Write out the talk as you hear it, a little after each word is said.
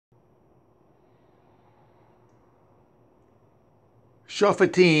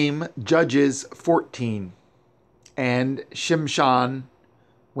Shophatim, Judges 14. And Shimshon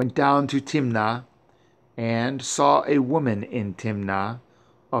went down to Timnah, and saw a woman in Timnah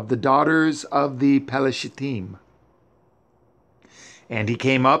of the daughters of the Pelishtim. And he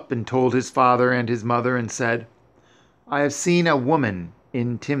came up and told his father and his mother, and said, I have seen a woman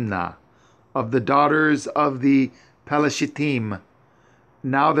in Timnah of the daughters of the Pelishtim.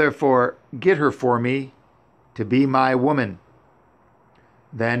 Now therefore get her for me to be my woman.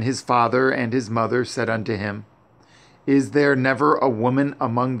 Then his father and his mother said unto him, Is there never a woman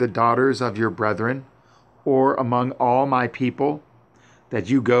among the daughters of your brethren, or among all my people, that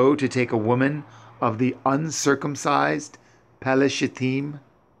you go to take a woman of the uncircumcised Pelishtim?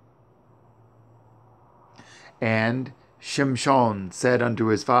 And Shimshon said unto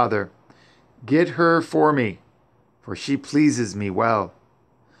his father, Get her for me, for she pleases me well.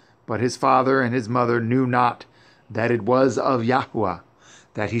 But his father and his mother knew not that it was of Yahuwah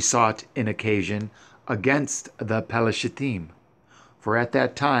that he sought an occasion against the Pelishtim. For at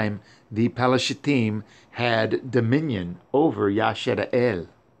that time the Pelishtim had dominion over Yashara'el.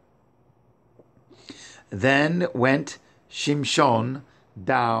 Then went Shimshon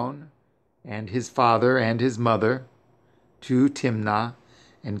down, and his father and his mother, to Timnah,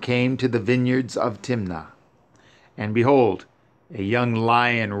 and came to the vineyards of Timnah. And behold, a young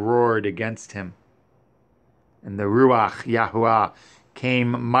lion roared against him. And the Ruach Yahuwah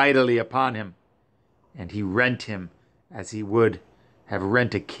came mightily upon him, and he rent him as he would have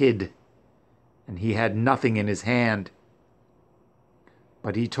rent a kid, and he had nothing in his hand.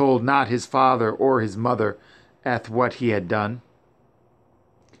 But he told not his father or his mother what he had done.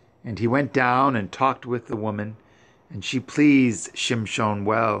 And he went down and talked with the woman, and she pleased Shimshon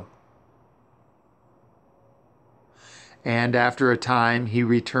well. And after a time he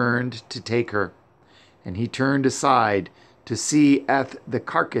returned to take her, and he turned aside to see the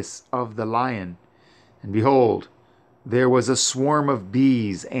carcass of the lion. And behold, there was a swarm of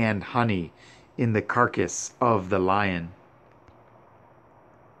bees and honey in the carcass of the lion.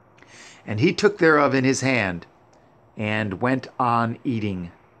 And he took thereof in his hand, and went on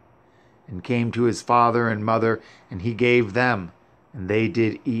eating, and came to his father and mother, and he gave them, and they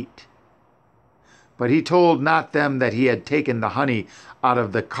did eat. But he told not them that he had taken the honey out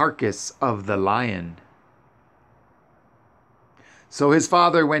of the carcass of the lion. So his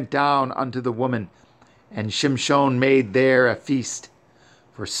father went down unto the woman, and Shimshon made there a feast,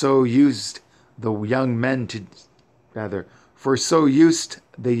 for so used the young men to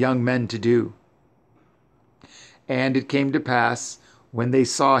do. And it came to pass, when they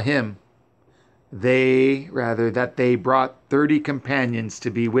saw him, that they brought 30 companions to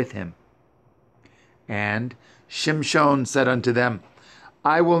be with him. And Shimshon said unto them,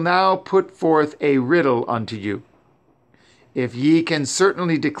 I will now put forth a riddle unto you. If ye can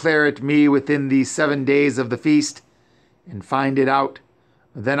certainly declare it me within these 7 days of the feast, and find it out,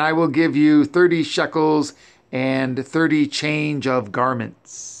 then I will give you 30 shekels and 30 change of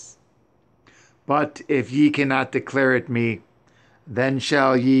garments. But if ye cannot declare it me, then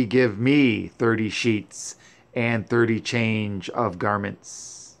shall ye give me 30 sheets and 30 change of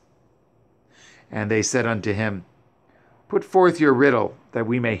garments. And they said unto him, Put forth your riddle, that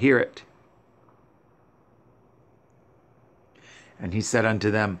we may hear it. And he said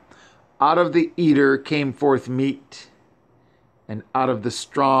unto them, Out of the eater came forth meat, and out of the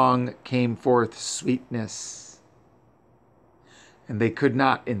strong came forth sweetness. And they could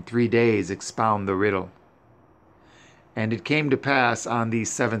not in 3 days expound the riddle. And it came to pass on the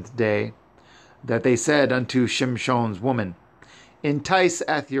 7th day, that they said unto Shimshon's woman, Entice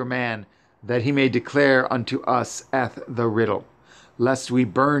your man, that he may declare unto us the riddle, lest we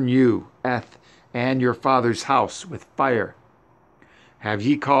burn you and your father's house with fire. Have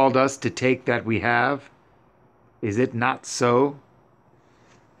ye called us to take that we have? Is it not so?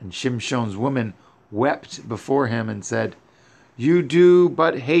 And Shimshon's woman wept before him, and said, You do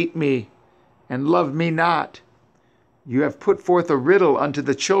but hate me, and love me not. You have put forth a riddle unto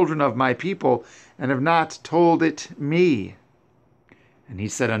the children of my people, and have not told it me. And he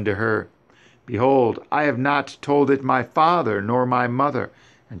said unto her, Behold, I have not told it my father nor my mother,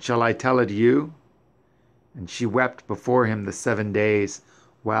 and shall I tell it you? And she wept before him the 7 days,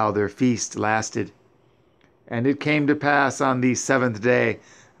 while their feast lasted. And it came to pass on the 7th day,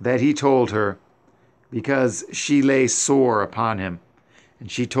 that he told her, because she lay sore upon him, and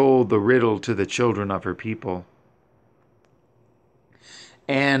she told the riddle to the children of her people.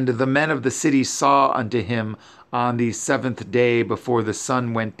 And the men of the city saw unto him on the 7th day before the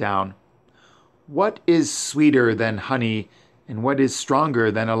sun went down, What is sweeter than honey, and what is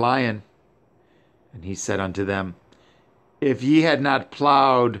stronger than a lion? And he said unto them, If ye had not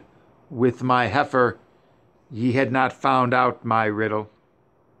plowed with my heifer, ye had not found out my riddle.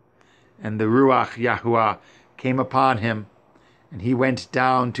 And the Ruach Yahuwah came upon him, and he went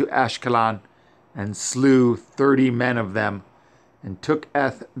down to Ashkelon, and slew 30 men of them, and took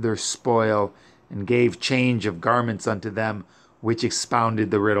their spoil, and gave change of garments unto them, which expounded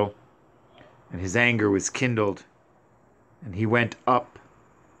the riddle. And his anger was kindled, and he went up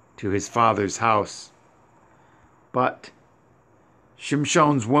to his father's house. But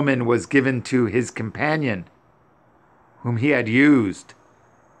Shimshon's woman was given to his companion, whom he had used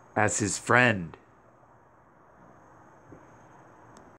as his friend.